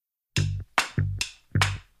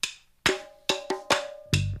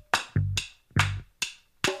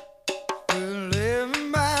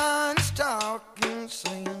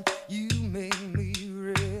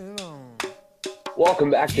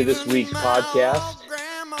Welcome back to this week's podcast.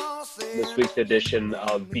 This week's edition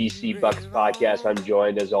of BC Bucks Podcast. I'm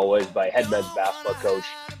joined, as always, by head men's basketball coach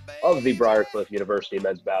of the Briarcliff University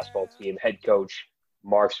men's basketball team, head coach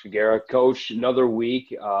Mark Figuera. Coach, another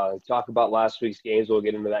week. Talk about last week's games. We'll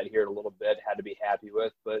get into that here in a little bit. Had to be happy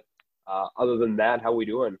with, but other than that, how we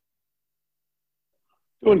doing?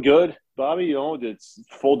 Doing good, Bobby. You know, it's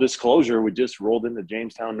full disclosure. We just rolled into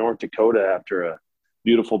Jamestown, North Dakota after a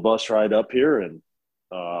beautiful bus ride up here, and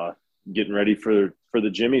getting ready for the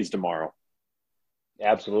Jimmies tomorrow.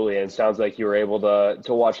 Absolutely, and it sounds like you were able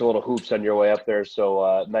to watch a little hoops on your way up there.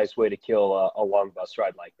 So nice way to kill a long bus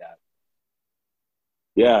ride like that.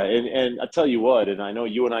 Yeah, and I tell you what, and I know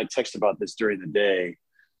you and I text about this during the day.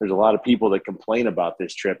 There's a lot of people that complain about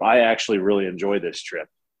this trip. I actually really enjoy this trip.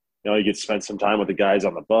 You know, you get to spend some time with the guys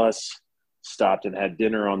on the bus, stopped and had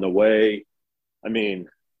dinner on the way. I mean,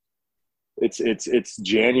 it's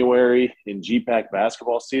January in GPAC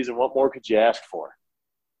basketball season. What more could you ask for?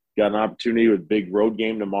 Got an opportunity with a big road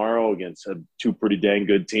game tomorrow against two pretty dang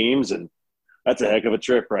good teams, and that's a heck of a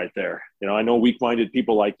trip right there. You know, I know weak-minded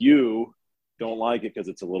people like you don't like it because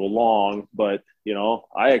it's a little long, but, you know,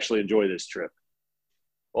 I actually enjoy this trip.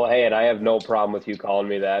 Well, hey, and I have no problem with you calling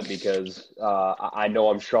me that because I know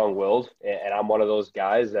I'm strong-willed, and I'm one of those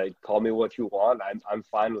guys that call me what you want. I'm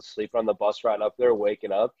fine with sleeping on the bus ride up there,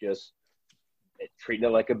 waking up, just treating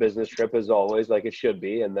it like a business trip as always, like it should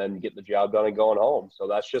be, and then getting the job done and going home. So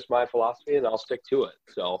that's just my philosophy, and I'll stick to it.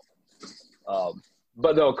 So,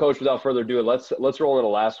 but no, Coach, without further ado, let's roll into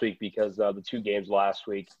last week because the two games last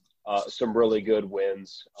week, some really good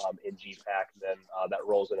wins in GPAC, and then that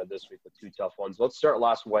rolls into this week with two tough ones. Let's start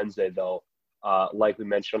last Wednesday, though. Like we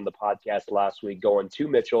mentioned on the podcast last week, going to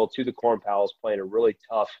Mitchell, to the Corn Pals, playing a really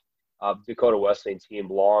tough Dakota Wesleyan team,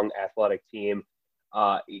 long, athletic team.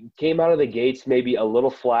 Came out of the gates maybe a little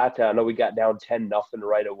flat. I know we got down 10-0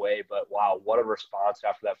 right away, but wow, what a response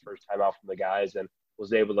after that first time out from the guys, and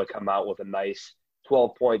was able to come out with a nice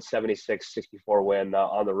 12-point, 76-64 win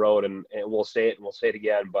on the road. And we'll say it and we'll say it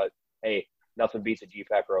again, but hey, nothing beats a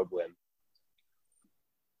GPAC road win.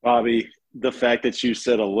 Bobby, the fact that you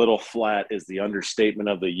said a little flat is the understatement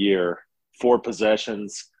of the year. 4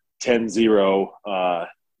 possessions, 10-0,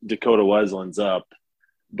 Dakota Wesleyan's up.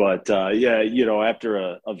 But, yeah, you know, after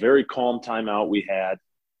a very calm timeout we had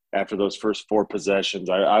after those first 4 possessions,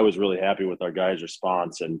 I was really happy with our guys'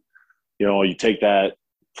 response. And, you know, you take that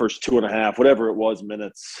first 2.5, whatever it was,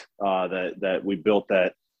 minutes that we built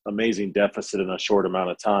that amazing deficit in a short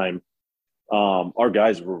amount of time. Our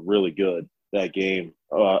guys were really good that game,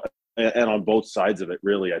 and on both sides of it,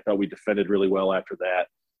 really. I thought we defended really well after that.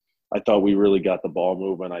 I thought we really got the ball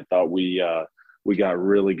moving. I thought we got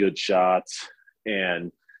really good shots. And,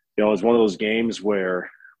 you know, it was one of those games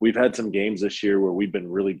where we've had some games this year where we've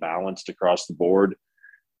been really balanced across the board.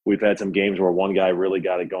 We've had some games where one guy really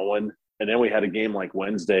got it going. And then we had a game like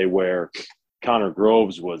Wednesday where Connor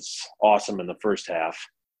Groves was awesome in the first half.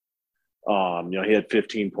 You know, he had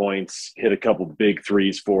 15 points, hit a couple big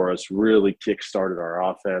threes for us, really kick-started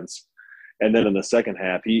our offense. And then in the second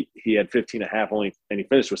half, he had 15.5 only, and he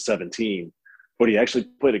finished with 17. But he actually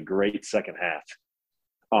played a great second half.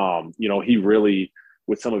 You know, he really,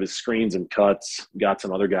 with some of his screens and cuts, got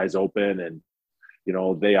some other guys open, and, you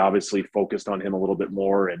know, they obviously focused on him a little bit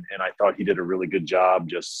more, and I thought he did a really good job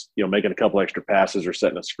just, you know, making a couple extra passes or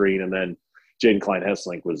setting a screen. And then Jaden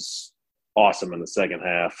Klein-Hesselink was awesome in the second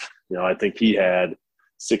half. You know, I think he had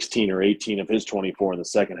 16 or 18 of his 24 in the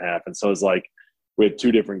second half. And so it's like we had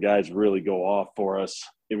 2 different guys really go off for us.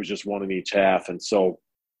 It was just one in each half. And so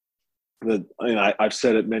I've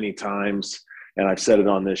said it many times, and I've said it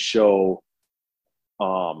on this show,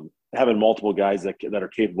 having multiple guys that are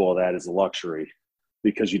capable of that is a luxury,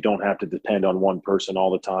 because you don't have to depend on one person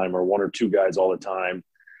all the time or 1 or 2 guys all the time.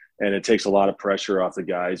 And it takes a lot of pressure off the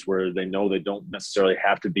guys where they know they don't necessarily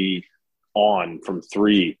have to be on from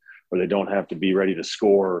 3, or they don't have to be ready to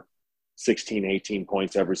score 16, 18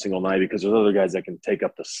 points every single night, because there's other guys that can take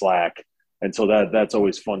up the slack. And so that's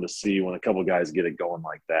always fun to see when a couple of guys get it going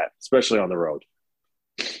like that, especially on the road.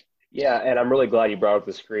 Yeah, and I'm really glad you brought up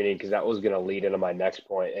the screening, because that was going to lead into my next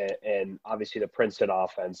point. And obviously the Princeton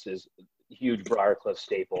offense is a huge Briarcliff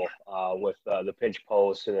staple with the pinch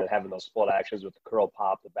post, and then having those split actions with the curl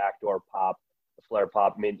pop, the backdoor pop, the flare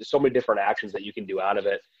pop. I mean, there's so many different actions that you can do out of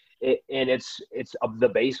it. And it's the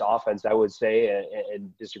base offense, I would say,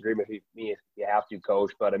 and disagree with me if you have to,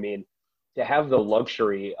 Coach. But, I mean, to have the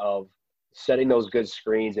luxury of setting those good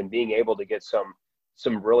screens and being able to get some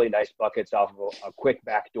really nice buckets off of a quick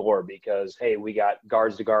back door, because, hey, we got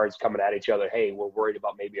guards to guards coming at each other. Hey, we're worried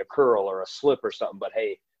about maybe a curl or a slip or something, but,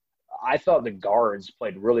 hey, I thought the guards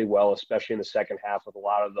played really well, especially in the second half with a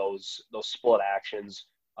lot of those split actions,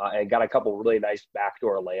 and got a couple really nice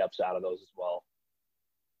backdoor layups out of those as well.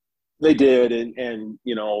 They did, and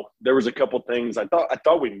there was a couple things I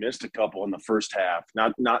thought we missed a couple in the first half.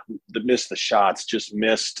 Not the missed the shots, just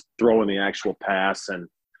missed throwing the actual pass. And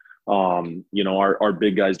our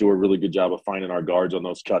big guys do a really good job of finding our guards on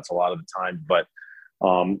those cuts a lot of the time. But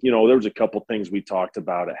there was a couple things we talked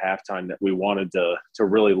about at halftime that we wanted to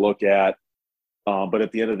really look at. But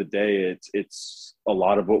at the end of the day, it's a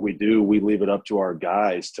lot of what we do. We leave it up to our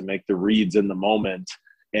guys to make the reads in the moment,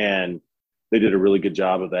 and they did a really good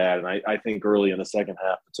job of that. And I think early in the second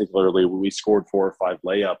half, particularly, we scored 4 or 5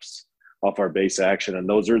 layups off our base action, and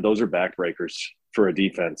those are backbreakers for a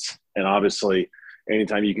defense. And obviously,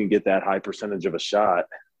 anytime you can get that high percentage of a shot,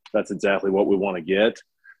 that's exactly what we want to get.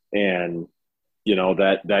 And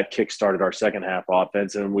that kick-started our second half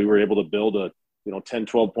offense, and we were able to build a 10,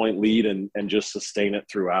 12-point lead and just sustain it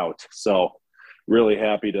throughout. So really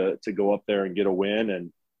happy to go up there and get a win.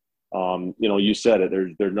 And you said it.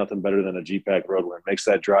 There's nothing better than a GPAC road win. It makes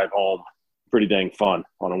that drive home pretty dang fun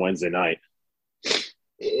on a Wednesday night.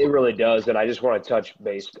 It really does, and I just want to touch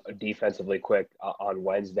base defensively quick on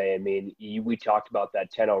Wednesday. I mean, we talked about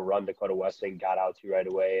that 10-0 run Dakota Wesleyan got out to right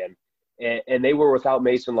away, and they were without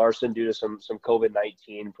Mason Larson due to some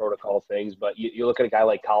COVID-19 protocol things. But you look at a guy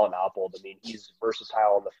like Colin Oppold. I mean, he's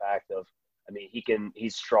versatile in the fact of,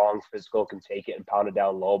 he's strong, physical, can take it and pound it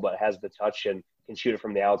down low, but has the touch and can shoot it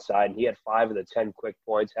from the outside. And he had 5 of the 10 quick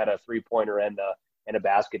points, had a 3-pointer and a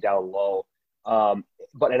basket down low.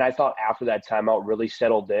 And I thought after that timeout really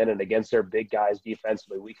settled in, and against their big guys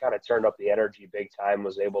defensively, we kind of turned up the energy big time,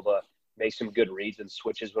 was able to make some good reads and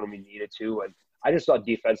switches when we needed to. And I just thought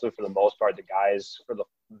defensively, for the most part, the guys for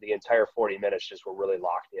the entire 40 minutes just were really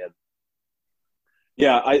locked in.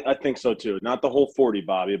 Yeah, I think so too. Not the whole 40,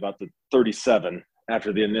 Bobby, about the 37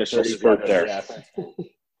 after the initial spurt there. Yes.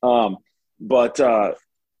 And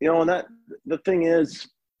that the thing is,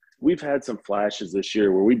 we've had some flashes this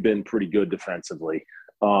year where we've been pretty good defensively.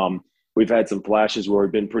 We've had some flashes where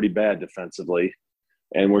we've been pretty bad defensively,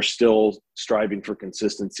 and we're still striving for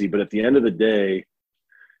consistency. But at the end of the day,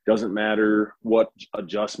 doesn't matter what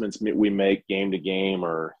adjustments we make game to game,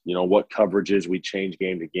 or what coverages we change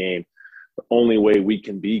game to game. The only way we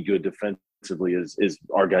can be good defensively is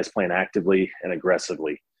our guys playing actively and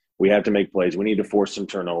aggressively. We have to make plays. We need to force some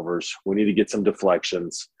turnovers. We need to get some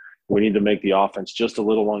deflections. We need to make the offense just a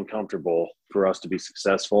little uncomfortable for us to be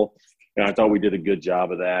successful. And I thought we did a good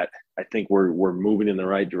job of that. I think we're moving in the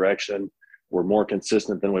right direction. We're more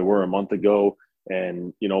consistent than we were a month ago.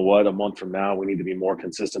 And you know what? A month from now, we need to be more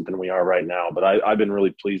consistent than we are right now. But I've been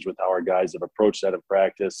really pleased with how our guys have approached that in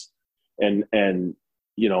practice. And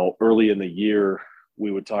early in the year,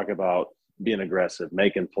 we would talk about being aggressive,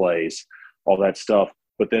 making plays, all that stuff.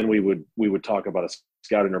 But then we would talk about a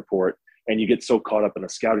scouting report. And you get so caught up in a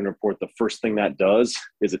scouting report, the first thing that does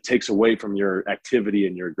is it takes away from your activity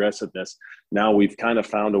and your aggressiveness. Now we've kind of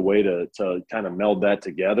found a way to kind of meld that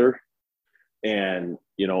together. And,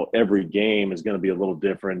 every game is going to be a little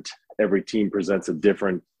different. Every team presents a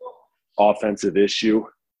different offensive issue,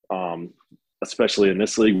 especially in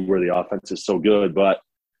this league where the offense is so good. But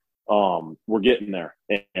we're getting there,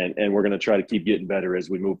 and we're going to try to keep getting better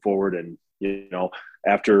as we move forward. And,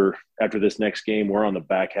 after this next game, we're on the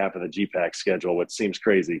back half of the GPAC schedule, which seems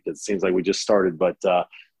crazy because it seems like we just started, but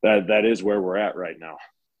that is where we're at right now.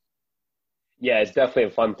 Yeah, it's definitely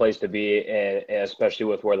a fun place to be, and especially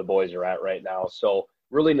with where the boys are at right now. So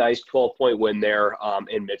really nice 12-point win there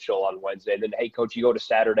in Mitchell on Wednesday. And then, hey, Coach, you go to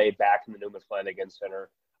Saturday back in the Newman Flanagan Center.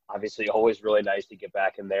 Obviously, always really nice to get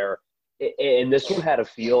back in there. And this one had a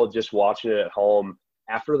feel just watching it at home.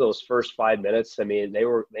 After those first 5 minutes, they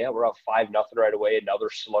were up 5-0 right away. Another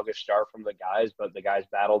sluggish start from the guys, but the guys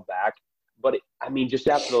battled back. But just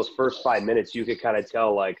after those first 5 minutes, you could kind of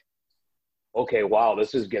tell, like, okay, wow,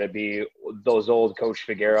 this is going to be those old Coach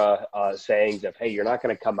Figuera sayings of, hey, you're not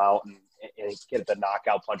going to come out and get the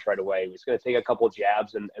knockout punch right away. It's going to take a couple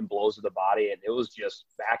jabs and blows to the body. And it was just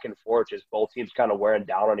back and forth, just both teams kind of wearing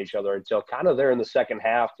down on each other until kind of there in the second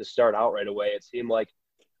half to start out right away. It seemed like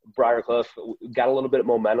Briarcliff got a little bit of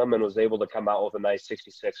momentum and was able to come out with a nice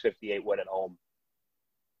 66-58 win at home.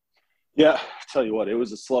 Yeah, I'll tell you what, it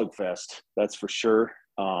was a slugfest, that's for sure.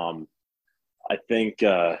 I think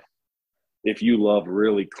if you love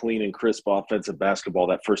really clean and crisp offensive basketball,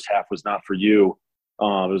 that first half was not for you.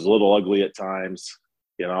 It was a little ugly at times.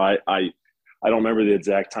 I don't remember the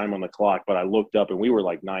exact time on the clock, but I looked up and we were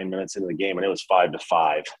like 9 minutes into the game and it was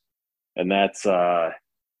 5-5. And that's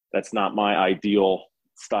not my ideal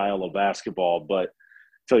style of basketball, but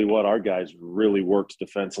tell you what, our guys really worked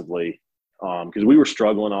defensively because we were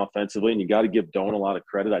struggling offensively, and you got to give Doan a lot of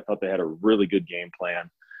credit. I thought they had a really good game plan.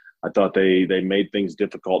 I thought they made things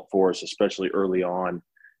difficult for us, especially early on.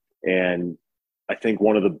 And I think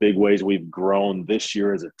one of the big ways we've grown this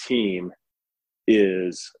year as a team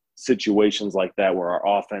is situations like that where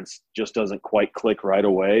our offense just doesn't quite click right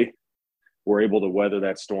away. We're able to weather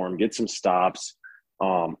that storm, get some stops.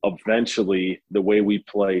 Eventually, the way we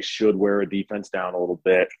play should wear a defense down a little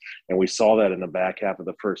bit. And we saw that in the back half of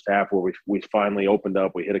the first half where we finally opened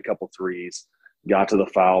up. We hit a couple threes, got to the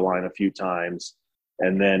foul line a few times.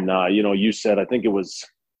 And then, you said, I think it was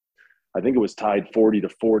tied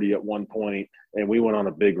 40-40 at one point, and we went on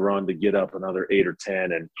a big run to get up another 8 or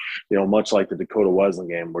 10. And, much like the Dakota Wesleyan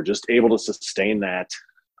game, we're just able to sustain that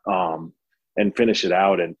and finish it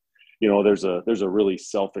out. And, there's a really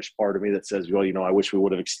selfish part of me that says, well, I wish we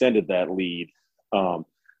would have extended that lead.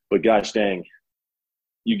 But gosh dang,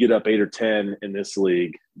 you get up 8 or 10 in this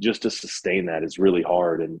league, just to sustain that is really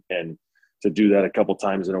hard. And to do that a couple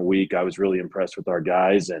times in a week, I was really impressed with our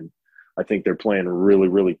guys. And I think they're playing really,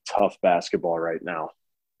 really tough basketball right now.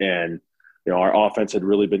 And, our offense had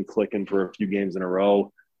really been clicking for a few games in a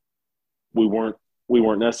row. We weren't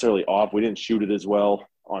necessarily off. We didn't shoot it as well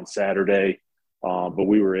on Saturday, but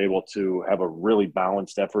we were able to have a really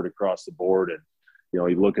balanced effort across the board. And,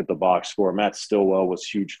 you look at the box score, Matt Stillwell was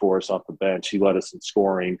huge for us off the bench. He led us in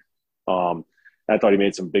scoring. I thought he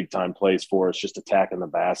made some big-time plays for us, just attacking the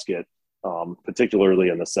basket, particularly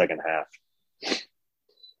in the second half.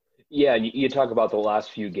 Yeah, you talk about the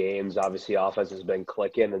last few games. Obviously, offense has been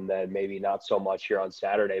clicking, and then maybe not so much here on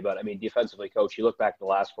Saturday. But, defensively, Coach, you look back at the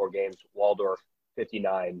last 4 games, Waldorf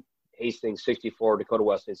 59, Hastings 64, Dakota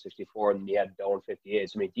Wesleyan 64, and then you had Doan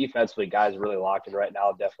 58. So, defensively, guys are really locked in right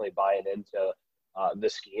now, definitely buying into the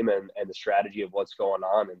scheme and the strategy of what's going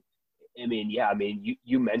on. And,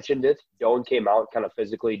 you mentioned it. Doan came out kind of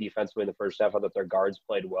physically, defensively in the first half. I thought their guards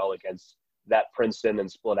played well against that Princeton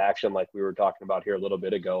and split action like we were talking about here a little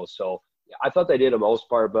bit ago. So I thought they did the most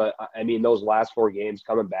part, but those last 4 games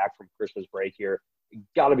coming back from Christmas break here,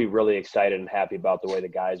 got to be really excited and happy about the way the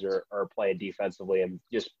guys are playing defensively and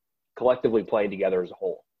just collectively playing together as a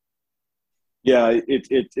whole. Yeah,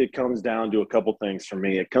 it comes down to a couple things for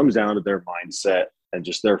me. It comes down to their mindset and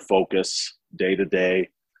just their focus day to day.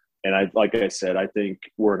 And like I said, I think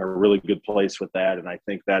we're in a really good place with that. And I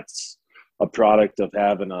think that's a product of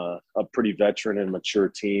having a pretty veteran and mature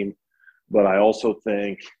team. But I also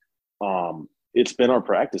think it's been our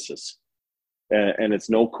practices. And it's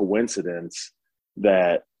no coincidence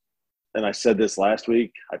that, and I said this last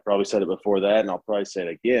week, I probably said it before that, and I'll probably say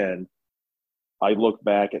it again. I look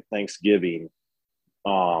back at Thanksgiving,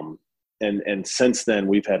 and since then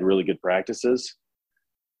we've had really good practices.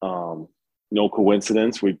 No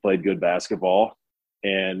coincidence, we've played good basketball,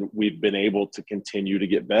 and we've been able to continue to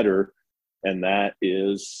get better. And that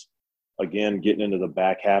is, again, getting into the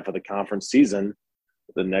back half of the conference season.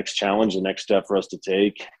 The next challenge, the next step for us to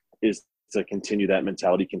take is to continue that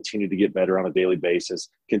mentality, continue to get better on a daily basis,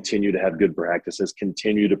 continue to have good practices,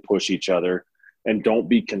 continue to push each other, and don't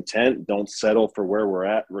be content. Don't settle for where we're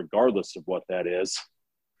at, regardless of what that is.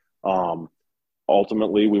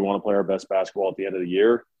 Ultimately, we want to play our best basketball at the end of the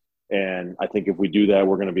year. And I think if we do that,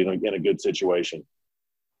 we're going to be in a good situation.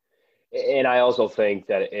 And I also think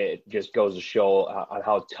that it just goes to show on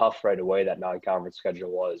how tough right away that non-conference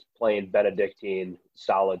schedule was. Playing Benedictine,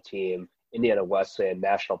 solid team, Indiana Wesleyan,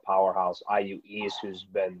 national powerhouse, IU East, who's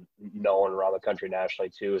been known around the country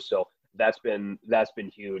nationally too. So that's been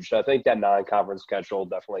huge. So I think that non-conference schedule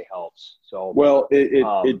definitely helps. So well,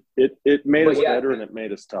 it made us better and it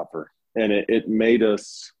made us tougher, and it made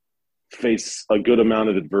us face a good amount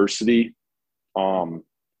of adversity.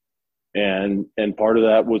 And part of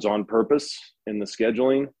that was on purpose in the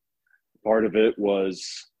scheduling. Part of it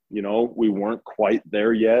was, we weren't quite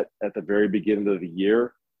there yet at the very beginning of the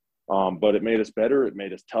year, but it made us better. It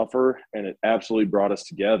made us tougher, and it absolutely brought us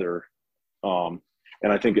together.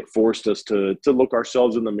 And I think it forced us to look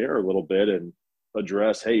ourselves in the mirror a little bit and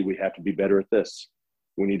address, hey, we have to be better at this.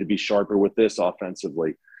 We need to be sharper with this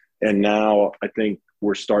offensively. And now I think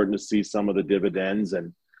we're starting to see some of the dividends,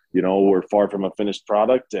 and, we're far from a finished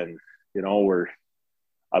product, and,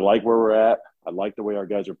 I like where we're at. I like the way our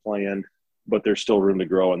guys are playing, but there's still room to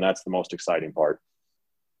grow, and that's the most exciting part.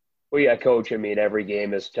 Well, yeah, Coach, every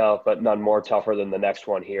game is tough, but none more tougher than the next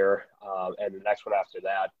one here and the next one after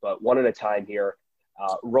that. But one at a time here.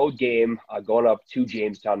 Road game going up to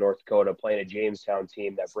Jamestown, North Dakota, playing a Jamestown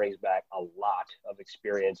team that brings back a lot of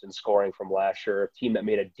experience in scoring from last year, a team that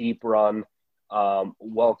made a deep run,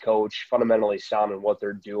 well coached, fundamentally sound in what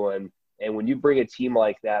they're doing. And when you bring a team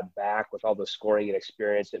like that back with all the scoring and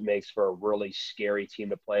experience, it makes for a really scary team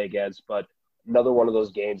to play against. But another one of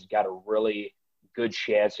those games, you got a really good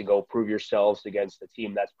chance to go prove yourselves against the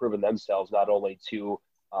team that's proven themselves not only to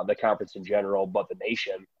the conference in general, but the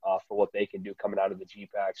nation for what they can do coming out of the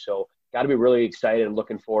GPAC. So got to be really excited and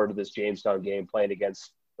looking forward to this Jamestown game playing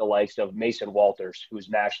against the likes of Mason Walters, who's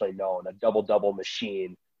nationally known, a double-double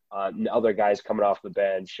machine, and other guys coming off the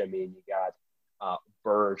bench. I mean, you got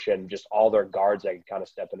Birch and just all their guards that can kind of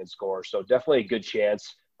step in and score. So definitely a good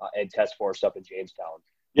chance and test for us up in Jamestown.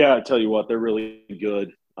 Yeah, I tell you what, they're really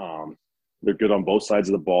good. They're good on both sides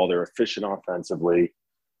of the ball. They're efficient offensively.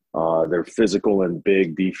 They're physical and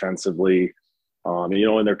big defensively.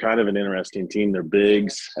 And they're kind of an interesting team. Their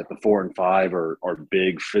bigs at the 4 and 5 are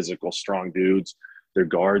big, physical, strong dudes. Their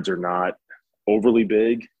guards are not overly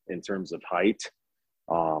big in terms of height.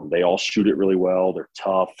 They all shoot it really well. They're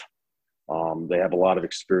tough. They have a lot of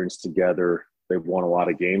experience together. They've won a lot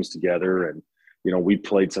of games together. And, we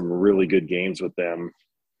played some really good games with them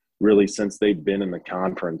really since they've been in the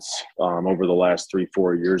conference over the last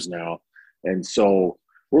 3-4 years now. And so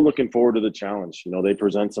we're looking forward to the challenge. They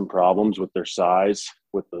present some problems with their size,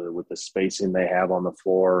 with the spacing they have on the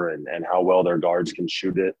floor and how well their guards can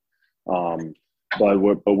shoot it. But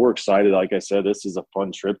we're excited. Like I said, this is a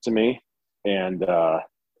fun trip to me. And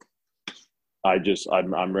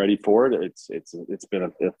I'm ready for it. It's been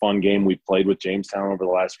a fun game we've played with Jamestown over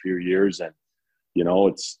the last few years. And, you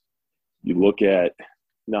look at,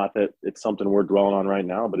 not that it's something we're dwelling on right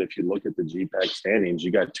now, but if you look at the GPAC standings,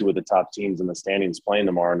 you got two of the top teams in the standings playing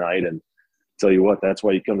tomorrow night. And tell you what, that's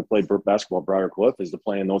why you come to play basketball at Briar Cliff, is to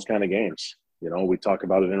play in those kind of games. We talk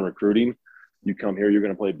about it in recruiting. You come here, you're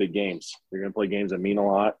going to play big games. You're going to play games that mean a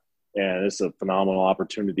lot. And it's a phenomenal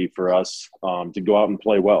opportunity for us to go out and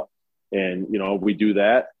play well. And, if we do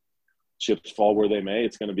that, chips fall where they may.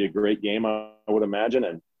 It's going to be a great game, I would imagine.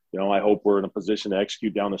 And, I hope we're in a position to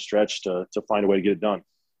execute down the stretch to find a way to get it done.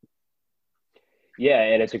 Yeah,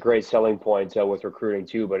 and it's a great selling point with recruiting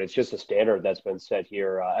too, but it's just a standard that's been set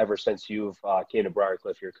here ever since you've came to Briar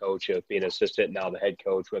Cliff, your coach, of being an assistant, now the head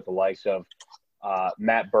coach, with the likes of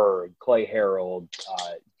Matt Berg, Clay Harold,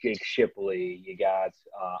 Jake Shipley. You got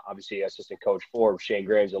obviously assistant coach Forbes, Shane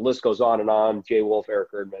Graves. The list goes on and on. Jay Wolf,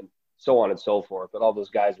 Eric Erdman, so on and so forth. But all those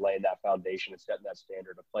guys laying that foundation and setting that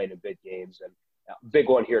standard of playing in big games, and big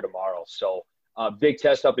one here tomorrow. So big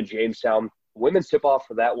test up in Jamestown. Women's tip-off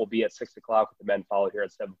for that will be at 6 o'clock, with the men followed here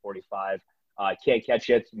at 7:45. Can't catch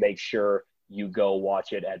it, make sure you go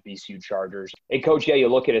watch it at BCU Chargers. And, Coach, you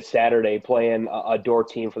look at it Saturday, playing a Dordt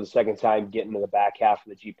team for the second time, getting to the back half of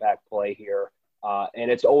the GPAC play here.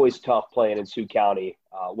 And it's always tough playing in Sioux County,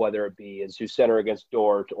 whether it be in Sioux Center against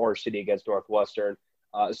Dordt or City against Northwestern.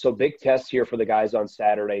 So big test here for the guys on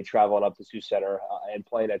Saturday, traveling up to Sioux Center and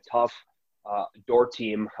playing a tough Dordt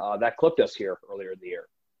team that clipped us here earlier in the year.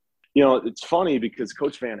 It's funny because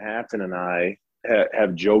Coach Van Hatten and I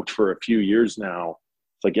have joked for a few years now.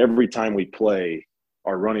 It's like every time we play,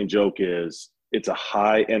 our running joke is it's a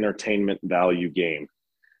high entertainment value game.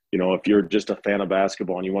 If you're just a fan of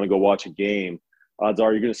basketball and you want to go watch a game, odds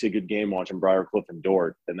are you're going to see a good game watching Briar Cliff and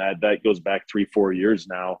Dordt. And that goes back 3-4 years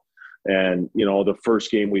now. And, the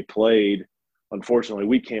first game we played, unfortunately,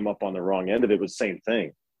 we came up on the wrong end of it. It was the same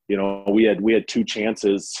thing. We had two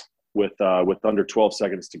chances with under 12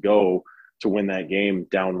 seconds to go to win that game,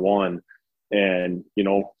 down 1, and,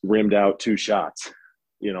 rimmed out 2 shots.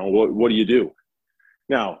 What do you do?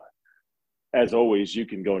 Now, as always, you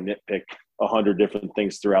can go nitpick 100 different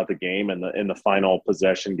things throughout the game, and the final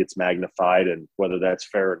possession gets magnified, and whether that's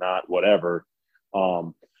fair or not, whatever.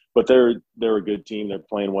 But they're a good team. They're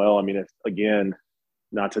playing well. I mean, again,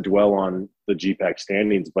 not to dwell on the GPAC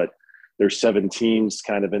standings, but there's 7 teams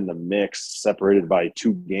kind of in the mix, separated by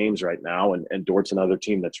 2 games right now, and Dordt's another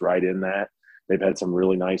team that's right in that. They've had some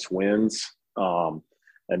really nice wins, and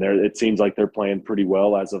it seems like they're playing pretty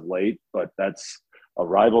well as of late. But that's a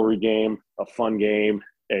rivalry game, a fun game,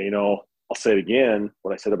 and I'll say it again,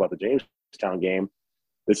 what I said about the Jamestown game.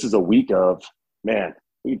 This is a week of, man,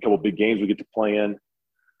 we get a couple big games we get to play in.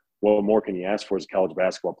 What more can you ask for as a college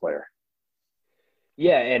basketball player?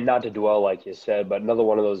 Yeah, and not to dwell, like you said, but another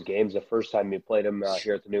one of those games, the first time you played them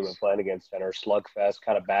here at the Newman Flanagan Center, slugfest,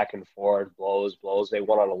 kind of back and forth, blows. They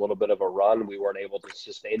went on a little bit of a run. We weren't able to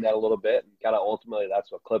sustain that a little bit, and kind of ultimately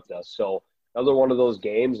that's what clipped us. So another one of those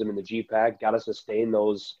games, the GPAC got to sustain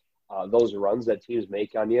those runs that teams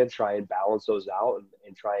make on you, try and balance those out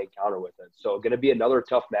and try and counter with it. So going to be another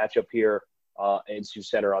tough matchup here in Sioux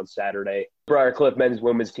Center on Saturday. Briar Cliff men's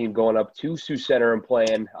women's team going up to Sioux Center and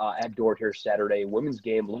playing at Dordt here Saturday. Women's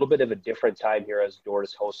game, a little bit of a different time here as Dordt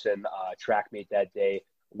is hosting track meet that day.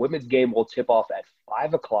 Women's game will tip off at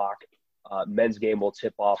 5 o'clock. Men's game will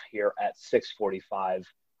tip off here at 6:45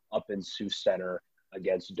 up in Sioux Center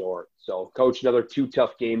against Dordt. So, Coach, another 2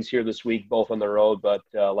 tough games here this week, both on the road. But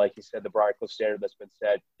like you said, the Briarcliff standard that's been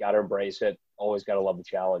set, got to embrace it. Always got to love the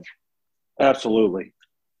challenge. Absolutely.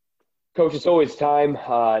 Coach, it's always time,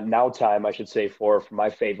 I should say, for my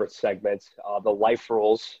favorite segment, the life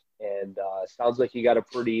rules. And sounds like you got a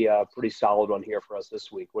pretty solid one here for us this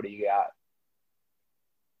week. What do you got?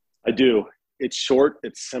 I do. It's short.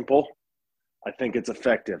 It's simple. I think it's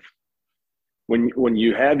effective. When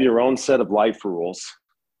you have your own set of life rules,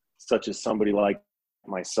 such as somebody like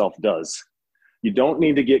myself does, you don't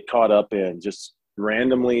need to get caught up in just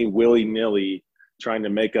randomly, willy-nilly trying to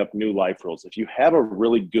make up new life rules. If you have a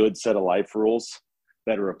really good set of life rules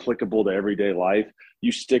that are applicable to everyday life,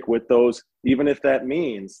 you stick with those, even if that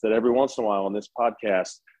means that every once in a while on this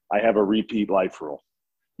podcast, I have a repeat life rule.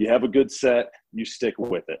 You have a good set, you stick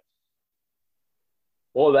with it.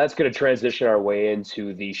 Well, that's going to transition our way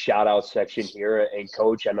into the shout-out section here. And,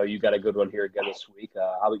 Coach, I know you got a good one here again this week.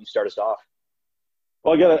 How about you start us off?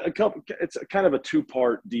 Well, I got a couple. It's kind of a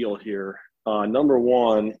 2-part deal here. Number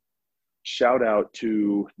one, shout-out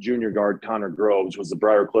to junior guard Connor Groves, was the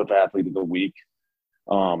Briarcliff Athlete of the Week,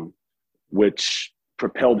 which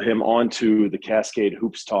propelled him onto the Cascade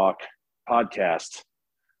Hoops Talk podcast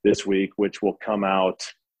this week, which will come out,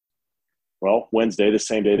 Wednesday, the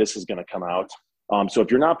same day this is going to come out. So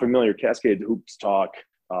if you're not familiar, Cascade Hoops Talk,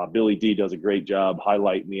 Billy D does a great job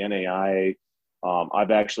highlighting the NAIA.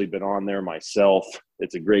 I've actually been on there myself.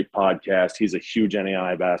 It's a great podcast. He's a huge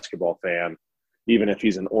NAIA basketball fan. Even if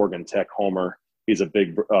he's an Oregon Tech homer, he's a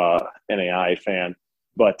big NAIA fan.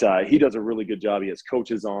 But he does a really good job. He has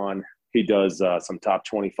coaches on. He does some top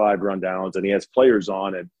 25 rundowns, and he has players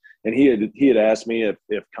on. And he had asked me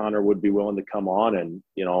if Connor would be willing to come on, and,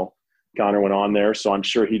 Connor went on there, so I'm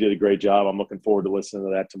sure he did a great job. I'm looking forward to listening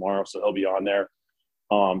to that tomorrow, so he'll be on there.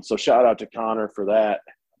 So shout out to Connor for that.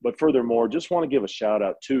 But furthermore, just want to give a shout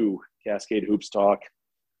out to Cascade Hoops Talk,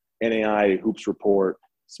 NAIA Hoops Report,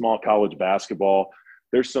 Small College Basketball.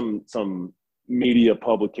 There's some media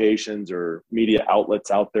publications or media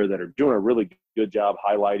outlets out there that are doing a really good job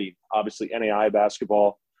highlighting, obviously, NAIA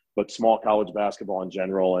basketball, but small college basketball in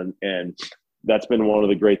general. And that's been one of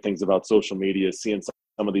the great things about social media, is seeing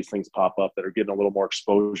some of these things pop up that are getting a little more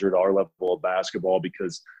exposure to our level of basketball,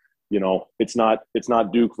 because, it's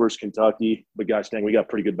not Duke versus Kentucky, but gosh dang, we got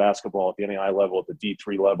pretty good basketball at the NAIA level, at the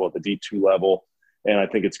D3 level, at the D2 level. And I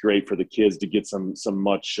think it's great for the kids to get some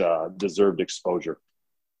much deserved exposure.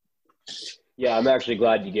 Yeah, I'm actually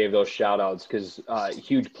glad you gave those shout outs, because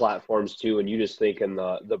huge platforms too. And you just think in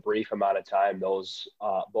the brief amount of time both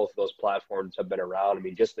of those platforms have been around, I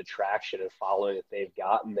mean, just the traction and following that they've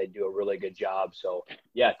gotten, they do a really good job. So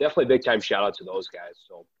yeah, definitely big time shout out to those guys.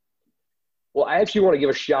 So, well, I actually want to give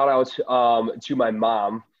a shout out to my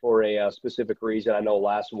mom for a specific reason. I know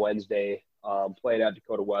last Wednesday, playing at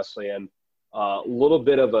Dakota Wesleyan, a little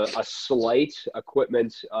bit of a slight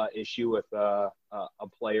equipment issue with a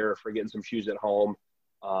player forgetting some shoes at home.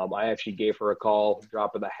 I actually gave her a call,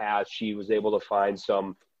 drop of the hat. She was able to find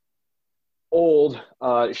some old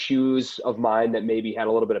shoes of mine that maybe had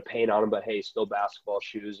a little bit of paint on them, but hey, still basketball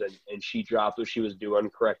shoes. And she dropped what she was doing,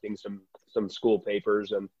 correcting some school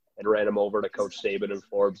papers, and ran them over to Coach Saban and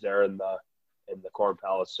Forbes there in the Corn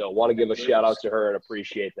Palace. So want to give a shout out to her and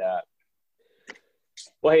appreciate that.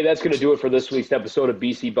 Well, hey, that's going to do it for this week's episode of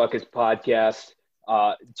BC Buckets Podcast.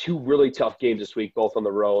 2 really tough games this week, both on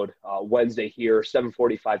the road. Wednesday here,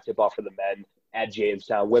 7:45 tip-off for the men at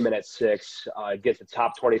Jamestown. Women at 6. Gets a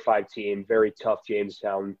top 25 team. Very tough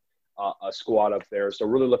Jamestown squad up there. So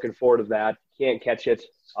really looking forward to that. Can't catch it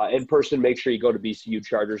in person, make sure you go to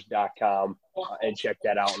bcuchargers.com and check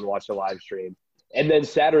that out and watch the live stream. And then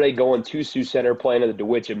Saturday, going to Sioux Center, playing at the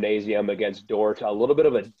DeWitt Gymnasium against Dordt. A little bit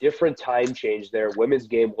of a different time change there. Women's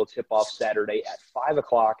game will tip off Saturday at 5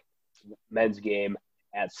 o'clock. Men's game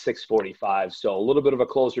at 6:45. So a little bit of a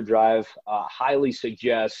closer drive. Highly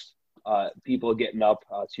suggest people getting up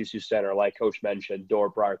to Sioux Center. Like Coach mentioned,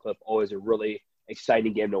 Dordt, Briarcliff, always a really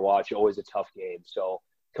exciting game to watch. Always a tough game. So,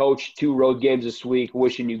 Coach, 2 road games this week.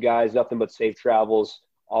 Wishing you guys nothing but safe travels.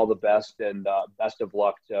 All the best, and best of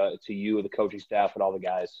luck to you, the coaching staff, and all the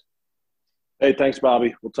guys. Hey, thanks,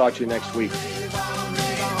 Bobby. We'll talk to you next week.